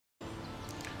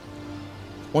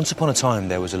Once upon a time,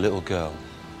 there was a little girl.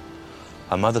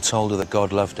 Her mother told her that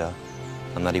God loved her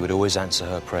and that he would always answer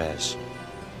her prayers.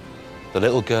 The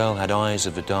little girl had eyes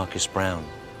of the darkest brown,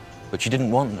 but she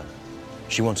didn't want them.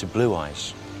 She wanted blue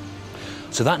eyes.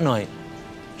 So that night,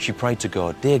 she prayed to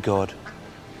God, "Dear God,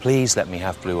 please let me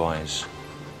have blue eyes."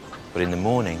 But in the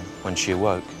morning, when she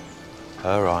awoke,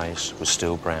 her eyes were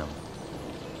still brown.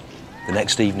 The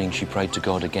next evening, she prayed to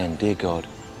God again, "Dear God,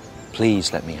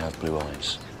 please let me have blue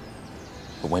eyes."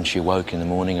 But when she awoke in the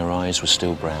morning, her eyes were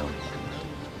still brown.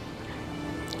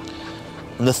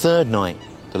 And the third night,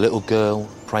 the little girl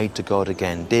prayed to God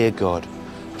again, "Dear God,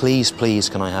 please, please,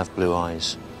 can I have blue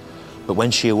eyes?" But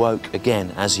when she awoke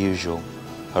again, as usual,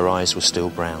 her eyes were still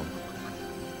brown.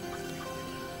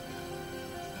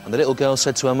 And the little girl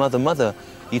said to her mother, "Mother,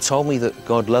 you told me that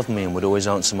God loved me and would always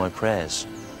answer my prayers.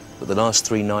 But the last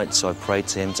 3 nights I've prayed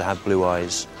to him to have blue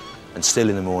eyes, and still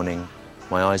in the morning,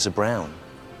 my eyes are brown.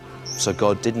 So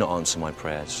God did not answer my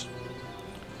prayers."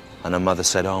 And her mother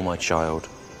said, "Oh, my child,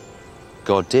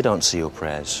 God did answer your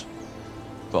prayers,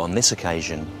 but on this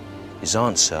occasion, his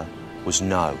answer was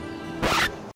no."